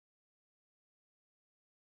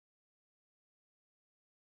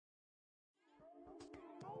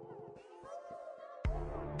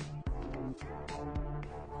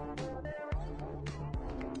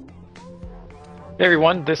Hey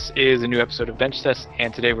everyone, this is a new episode of Bench Test,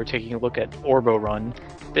 and today we're taking a look at Orborun.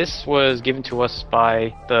 This was given to us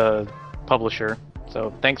by the publisher,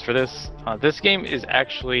 so thanks for this. This game is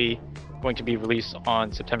actually going to be released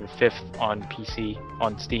on September 5th on PC,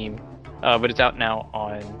 on Steam, but it's out now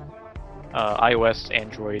on iOS,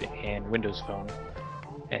 Android, and Windows Phone.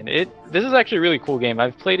 And this is actually a really cool game.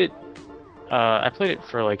 I've played it. I played it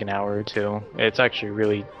for like an hour or two. It's actually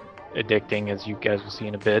really addicting, as you guys will see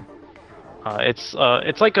in a bit. It's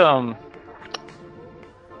like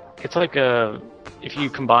if you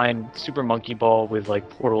combine Super Monkey Ball with like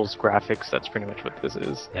Portal's graphics, that's pretty much what this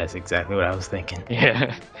is. That's exactly what I was thinking.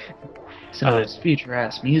 Yeah. So it's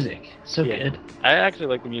future-ass music. So yeah, good. I actually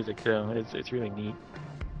like the music too. It's really neat.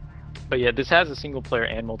 But yeah, this has a single player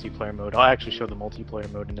and multiplayer mode. I'll actually show the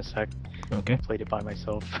multiplayer mode in a sec. Okay. I played it by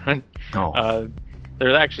myself. Oh.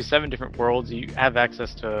 There's actually 7 different worlds. You have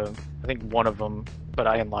access to, I think, one of them, but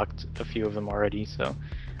I unlocked a few of them already, so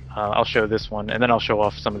I'll show this one, and then I'll show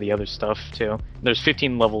off some of the other stuff too. There's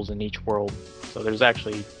 15 levels in each world, so there's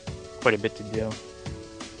actually quite a bit to do.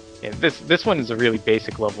 Yeah, this one is a really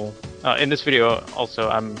basic level. In this video, also,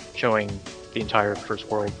 I'm showing the entire first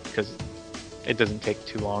world because it doesn't take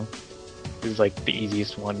too long. This is like the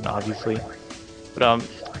easiest one, obviously. But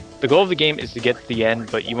the goal of the game is to get to the end,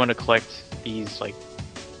 but you want to collect these, like,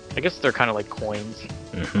 I guess they're kind of like coins.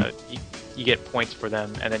 Mm-hmm. You get points for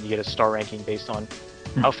them, and then you get a star ranking based on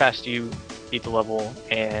how fast you beat the level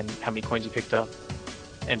and how many coins you picked up,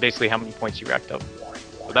 and basically how many points you racked up.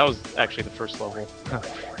 So that was actually the first level.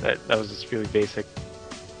 That was just really basic.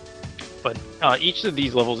 But each of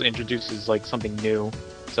these levels introduces like something new,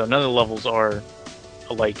 so none of the levels are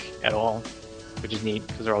alike at all, which is neat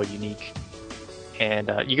because they're all unique.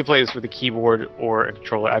 And you can play this with a keyboard or a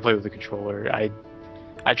controller. I played with a controller.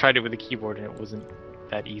 I tried it with a keyboard and it wasn't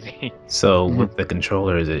that easy. So with the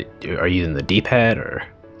controller, are you using the D-pad or?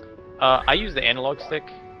 I use the analog stick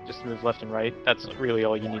just to move left and right. That's really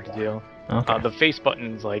all you need to do. Okay. The face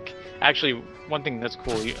buttons, like, actually, one thing that's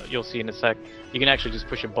cool, you'll see in a sec, you can actually just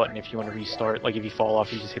push a button if you want to restart. Like, if you fall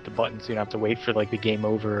off, you just hit the button, so you don't have to wait for, like, the game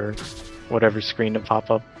over or whatever screen to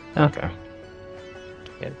pop up. Okay.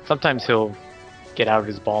 Yeah, sometimes he'll get out of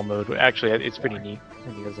his ball mode. Actually, it's pretty neat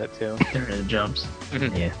when he does that, too. There it jumps.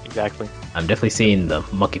 Yeah. Exactly. I'm definitely seeing the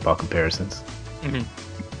monkey ball comparisons.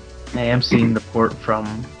 I am seeing the port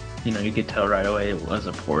from, you could tell right away it was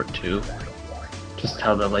a port too. Just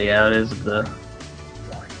how the layout is of the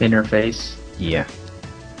interface. Yeah.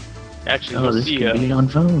 Actually, Oh, you'll this see, could be on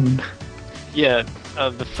phone. yeah,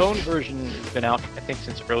 the phone version has been out, I think,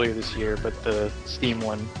 since earlier this year, but the Steam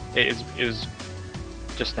one is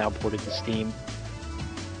just now ported to Steam.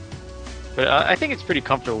 But I think it's pretty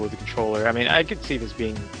comfortable with the controller. I mean, I could see this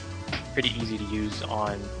being pretty easy to use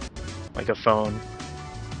on, like, a phone.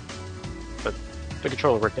 But the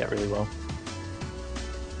controller worked out really well.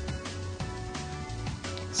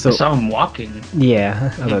 I saw him walking.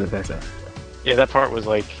 Yeah, I love that. Yeah, that part was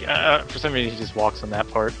like, for some reason he just walks on that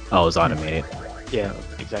part. Oh, it's automated. Yeah,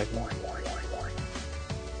 exactly.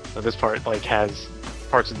 So this part, like, has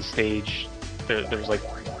parts of the stage, there's like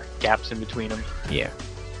gaps in between them. Yeah.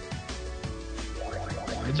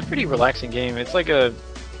 It's a pretty relaxing game. It's like a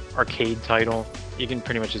arcade title. You can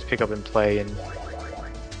pretty much just pick up and play and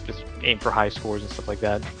just aim for high scores and stuff like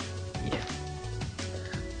that. Yeah.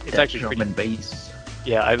 It's actually drum pretty. and bass.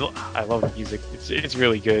 Yeah, I love the music. It's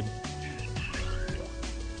really good.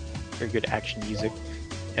 Very good action music,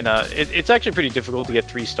 and it's actually pretty difficult to get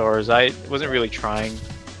 3 stars. I wasn't really trying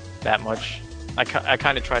that much. I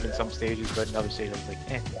kind of tried in some stages, but in other stages I was like,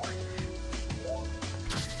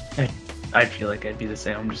 eh. I feel like I'd be the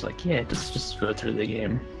same. I'm just like, yeah, just go through the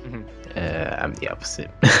game. I'm the opposite.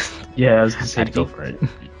 Yeah, I was gonna say I'd go be- for it.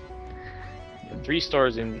 3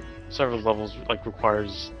 stars in several levels like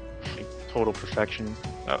requires like, total perfection.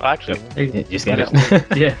 Actually, You just got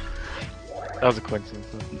it. Yeah. that was a coincidence.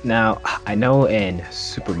 Now, I know in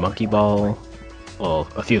Super Monkey Ball, well,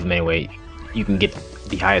 a few of them anyway, you can get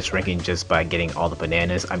the highest ranking just by getting all the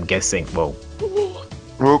bananas. I'm guessing, well,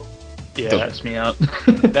 Yeah, Stress me out.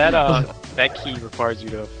 that key requires you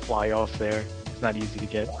to fly off there. It's not easy to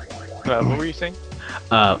get. What were you saying?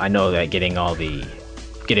 I know that getting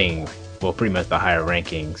pretty much the higher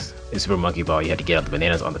rankings in Super Monkey Ball, you had to get all the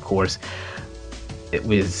bananas on the course.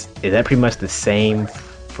 Is that pretty much the same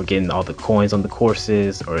for getting all the coins on the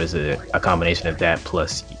courses, or is it a combination of that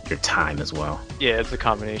plus your time as well? Yeah, it's a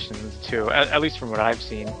combination of the two, at least from what I've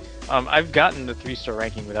seen. I've gotten the 3-star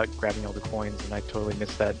ranking without grabbing all the coins, and I totally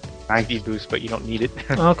missed that speed boost, but you don't need it.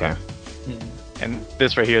 Okay. And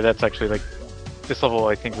this right here, that's actually like, this level,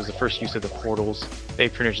 I think, was the first use of the portals. They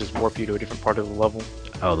pretty much just warp you to a different part of the level.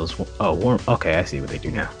 Oh, those. Oh, warm. Okay, I see what they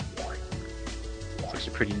do now. It's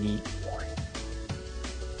actually pretty neat.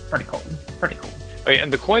 Pretty cool. Pretty cool. Oh, yeah,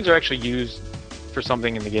 and the coins are actually used for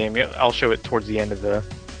something in the game. Yeah, I'll show it towards the end of the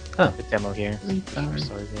demo here.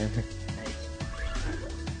 Sorry, yeah.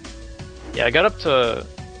 Yeah, I got up to...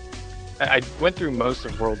 I went through most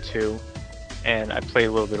of World 2, and I played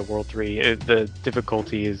a little bit of World 3. The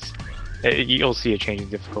difficulty is... you'll see a change in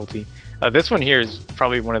difficulty. This one here is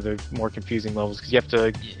probably one of the more confusing levels, because you have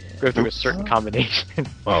to go through a certain combination.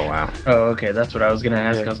 Oh, wow. Oh, okay, that's what I was gonna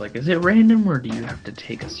ask. Yeah. I was like, is it random, or do you have to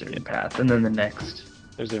take a certain path, and then the next?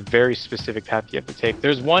 There's a very specific path you have to take.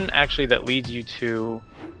 There's one, actually, that leads you to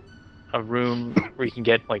a room where you can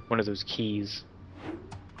get, like, one of those keys.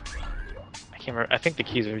 I can't remember. I think the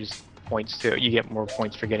keys are just points, too. You get more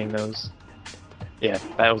points for getting those. Yeah,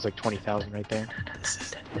 that was like 20,000 right there.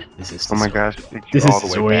 This is Oh my gosh. This all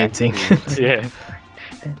is the way back. disorienting. Yeah.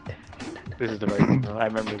 This is the right one, though. I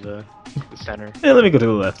remember the center. Yeah, let me go to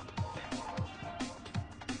the left.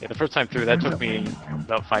 Yeah, the first time through, that took me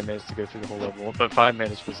about 5 minutes to go through the whole level. But 5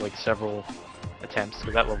 minutes was like several attempts,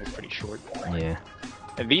 because that level's pretty short. Yeah.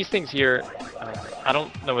 And these things here, I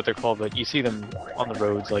don't know what they're called, but you see them on the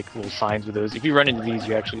roads, like little signs with those. If you run into these,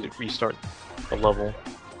 you actually restart the level.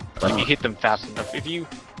 If you hit them fast enough. If you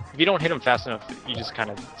don't hit them fast enough, you just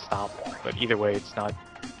kind of stop. But either way, it's not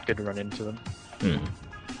good to run into them.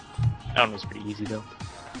 That one was pretty easy though.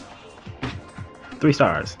 3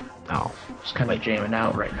 stars. Oh, Just kind of jamming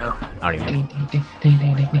out right now. I don't even.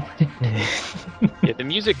 Yeah, the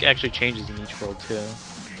music actually changes in each world too.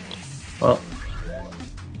 Well,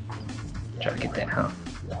 try to get that, huh?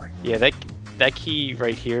 Yeah, that key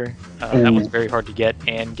right here, that one's very hard to get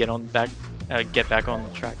and get back on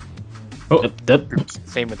the track. Oh,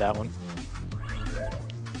 Same with that one.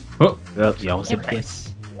 oh, you almost hit the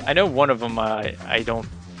Nice. I know one of them I don't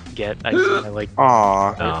get. I just kind of like.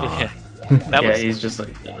 Aw. Yeah, that Yeah, was he's just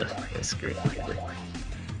like, ugh. That's great.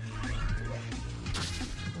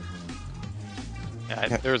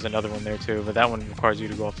 Yeah, there was another one there too, but that one requires you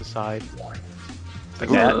to go off the side. Like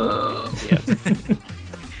Ooh. that. Ugh. Yeah.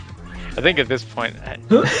 I think at this point, I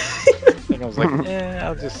think I was like,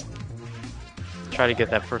 I'll just try to get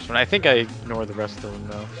that first one. I think I ignore the rest of them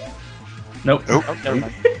though. Nope. Nope. Oh, never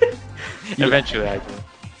mind. Eventually I do.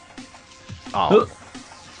 Oh,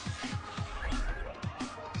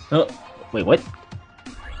 Oh, wait, what?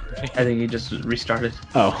 I think he just restarted.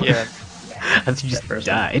 Oh, Yeah. I thought you just First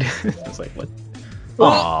died. I was like, what?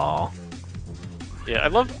 Oh, Yeah, I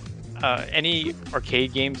love any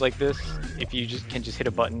arcade games like this. If you can just hit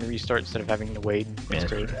a button to restart instead of having to wait. It's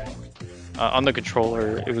Yeah. great. On the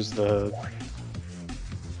controller, it was the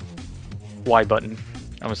Y button.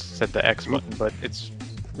 I almost said the X button, but it's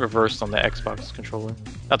reversed on the Xbox controller.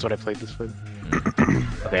 That's what I played this with.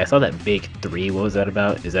 okay. I saw that big 3. What was that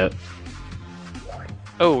about? Is that?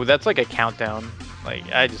 Oh, that's like a countdown. Like,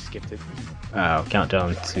 I just skipped it.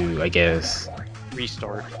 Countdown to, I guess.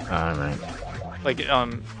 Restart. All right. Like,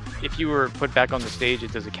 if you were put back on the stage,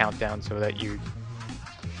 it does a countdown so that you're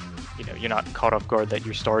not caught off guard that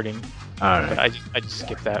you're starting. All But right. I just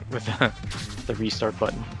skipped that with the restart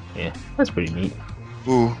button. Yeah, that's pretty neat.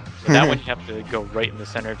 Ooh. But that one you have to go right in the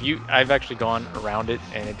center. I've actually gone around it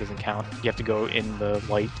and it doesn't count. You have to go in the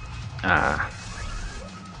light. Ah.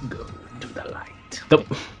 Go to the light. Nope.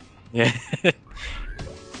 Yeah.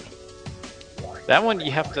 That one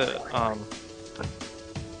you have to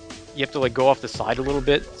like go off the side a little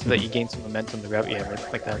bit so that you gain some momentum to grab. Yeah,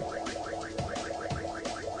 right, like that.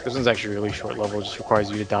 This one's actually a really short level. It just requires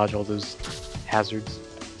you to dodge all those hazards.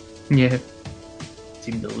 Yeah.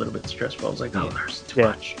 Seemed a little bit stressful. I was like, oh, there's too Yeah.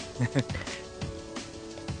 much.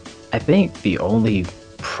 I think the only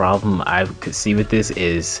problem I could see with this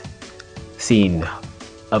is seeing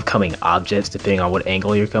upcoming objects depending on what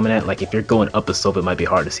angle you're coming at. Like if you're going up a slope, it might be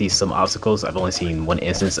hard to see some obstacles. I've only seen one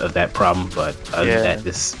instance of that problem, but other than that,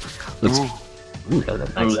 this looks. Ooh. Ooh,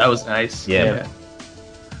 that's Oh, nice. that was nice. Yeah. That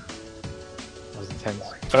was intense.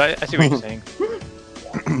 But I see what you're saying.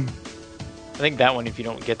 I think that one, if you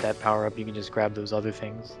don't get that power up, you can just grab those other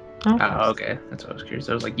things. Oh, okay. That's what I was curious.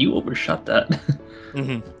 I was like, you overshot that.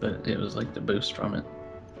 Mm-hmm. But it was like the boost from it.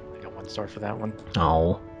 I got 1 star for that one.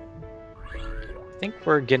 Oh. I think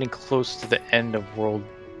we're getting close to the end of World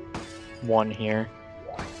 1 here.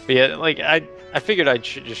 But yeah, like, I figured I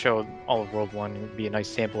should just show all of World 1. It would be a nice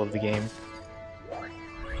sample of the game.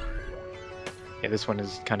 Yeah, this one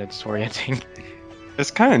is kind of disorienting.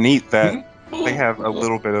 It's kind of neat that they have a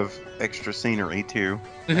little bit of extra scenery too.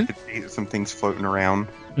 I Mhm. could see some things floating around.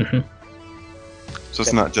 Mhm. So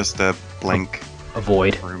it's not just a blank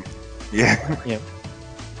Avoid. room. Yeah. Yeah.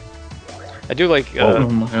 I do like.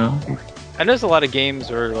 I notice a lot of games,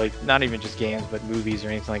 or like not even just games, but movies or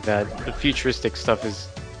anything like that. The futuristic stuff is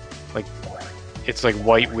like it's like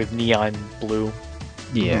white with neon blue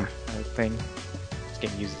Yeah. thing. This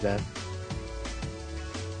game uses that.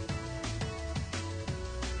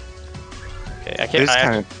 Okay, I can't. It's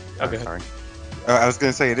kind of. Okay. Sorry. I was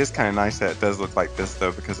going to say it is kind of nice that it does look like this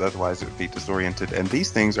though, because otherwise it would be disoriented. And these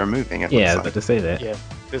things are moving. It Yeah, I was looks about to say that. Yeah,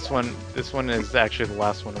 this one is actually the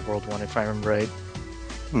last one of World 1, if I remember right.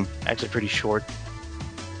 Actually, pretty short.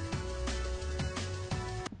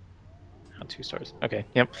 Oh, 2 stars. Okay,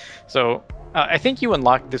 yep. So I think you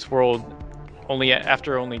unlock this world only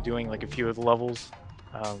after doing like a few of the levels.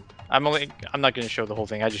 I'm not going to show the whole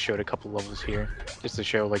thing. I just showed a couple levels here just to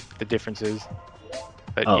show like the differences.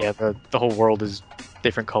 But yeah, the whole world is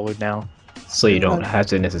different colored now. So you don't have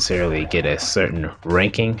to necessarily get a certain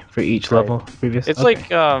ranking for each level previous. It's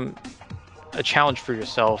like a challenge for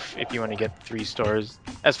yourself if you want to get 3 stars.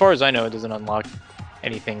 As far as I know, it doesn't unlock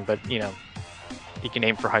anything, but you know, you can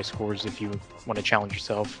aim for high scores if you want to challenge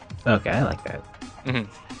yourself. Okay, I like that.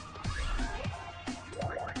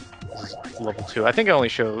 This is level 2. I think I only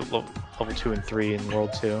show level 2 and 3 in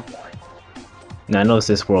World 2. Now I notice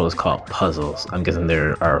this world is called puzzles. I'm guessing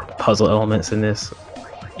there are puzzle elements in this.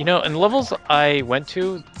 You know, in the levels I went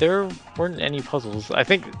to, there weren't any puzzles. I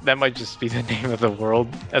think that might just be the name of the world,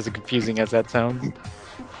 as confusing as that sounds.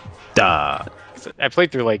 Duh. I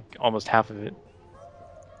played through like almost half of it.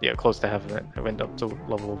 Yeah, close to half of it. I went up to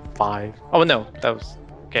level 5. Oh no, that was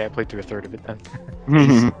okay. I played through a third of it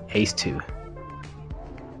then. Haste 2.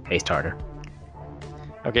 Haste harder.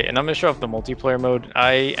 Okay, and I'm gonna show off the multiplayer mode.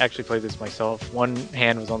 I actually played this myself. One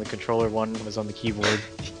hand was on the controller, one was on the keyboard.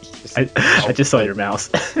 I just saw your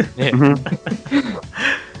mouse. Yeah,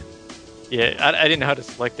 yeah. I didn't know how to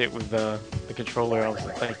select it with the controller. I was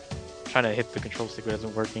like trying to hit the control stick, but it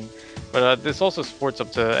wasn't working. But this also supports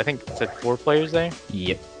up to, I think it said 4 players there.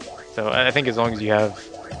 Yep. So I think as long as you have,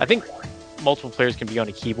 I think multiple players can be on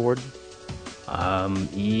a keyboard.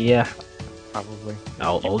 Yeah. Probably.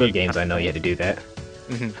 Older games, I know you had to do that.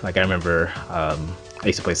 Like I remember, I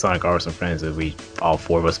used to play Sonic R with some friends, and all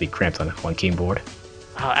 4 of us be cramped on one keyboard.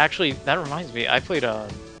 Actually, that reminds me. I played. I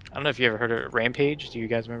don't know if you ever heard of Rampage. Do you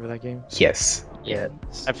guys remember that game? Yes. Yeah.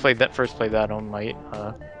 I played that on my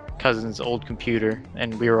cousin's old computer,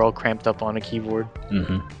 and we were all cramped up on a keyboard.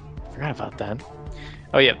 Forgot about that.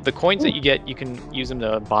 Oh yeah, the coins that you get, you can use them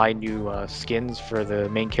to buy new skins for the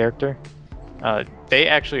main character. They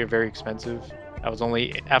actually are very expensive.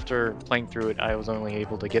 After playing through it, I was only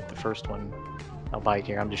able to get the first one. I'll buy it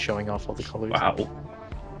here. I'm just showing off all the colors. Wow.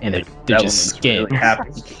 And they're just skins.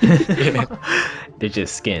 Really They're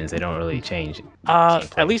just skins. They don't really change.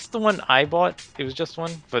 At least the one I bought, it was just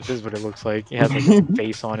one. But this is what it looks like. It has like a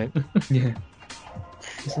face on it. Yeah.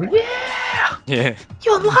 Yeah.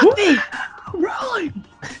 You unlocked me! Right.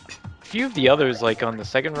 A few of the others, like on the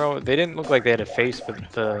second row, they didn't look like they had a face,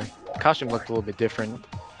 but the costume looked a little bit different.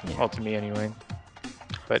 Well, to me anyway.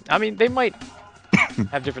 But I mean, they might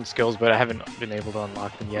have different skills, but I haven't been able to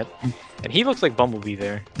unlock them yet. And he looks like Bumblebee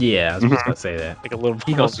there. Yeah, I was just about to say that. Like a little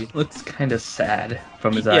He Bumblebee. also looks kind of sad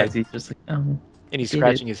from his eyes. He's just like, oh. And he's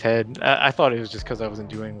scratching his head. I thought it was just because I wasn't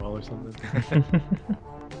doing well or something.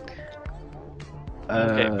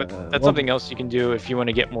 Okay, but that's something else you can do. If you want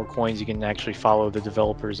to get more coins, you can actually follow the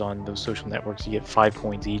developers on those social networks. You get 5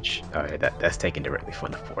 coins each. Alright, that's taken directly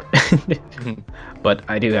from the port. But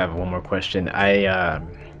I do have one more question.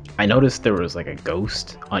 I noticed there was like a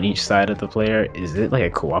ghost on each side of the player. Is it like a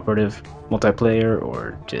cooperative multiplayer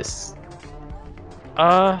or just?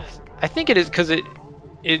 I think it is because it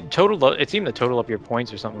seemed to total up your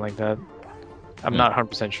points or something like that. I'm not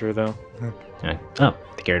 100% sure though. Oh,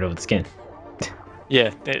 they carried over the skin.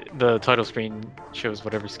 Yeah, the title screen shows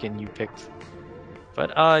whatever skin you picked.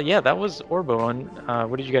 But yeah, that was Orborun.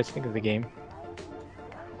 What did you guys think of the game?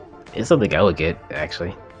 It's something I would get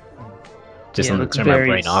actually. Just something to turn my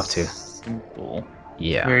brain off to. Simple.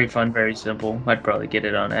 Yeah. Very fun, very simple. I'd probably get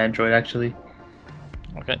it on Android actually.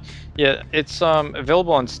 Okay. Yeah, it's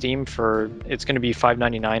available on Steam it's going to be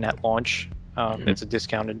 $5.99 at launch. It's a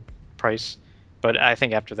discounted price, but I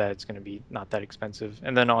think after that it's going to be not that expensive.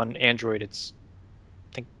 And then on Android it's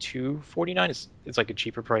I think $2.49. It's like a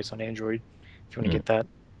cheaper price on Android if you want to get that.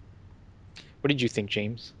 What did you think,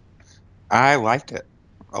 James? I liked it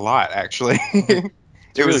a lot, actually.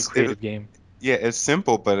 It's a really creative game. Yeah, it's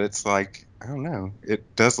simple, but it's like, I don't know.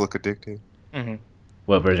 It does look addictive.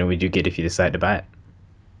 What version would you get if you decide to buy it?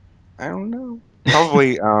 I don't know.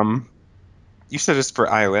 Probably, you said it's for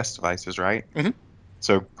iOS devices, right?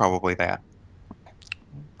 So probably that.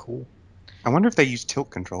 Cool. I wonder if they use tilt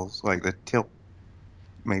controls, like the tilt,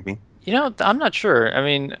 maybe. You know, I'm not sure. I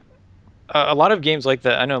mean, a lot of games like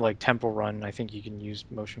that, I know, like Temple Run, I think you can use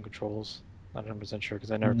motion controls. Not 100% sure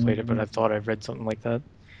because I never played it, but I thought I've read something like that.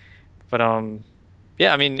 But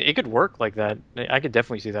yeah, I mean, it could work like that. I could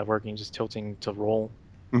definitely see that working, just tilting to roll.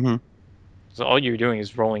 Mm-hmm. So all you're doing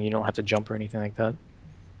is rolling. You don't have to jump or anything like that.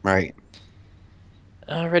 Right.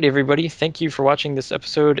 Alrighty, everybody. Thank you for watching this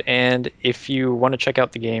episode. And if you want to check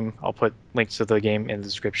out the game, I'll put links to the game in the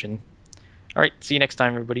description. All right. See you next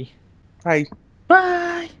time, everybody. Hi.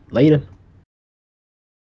 Bye. Later.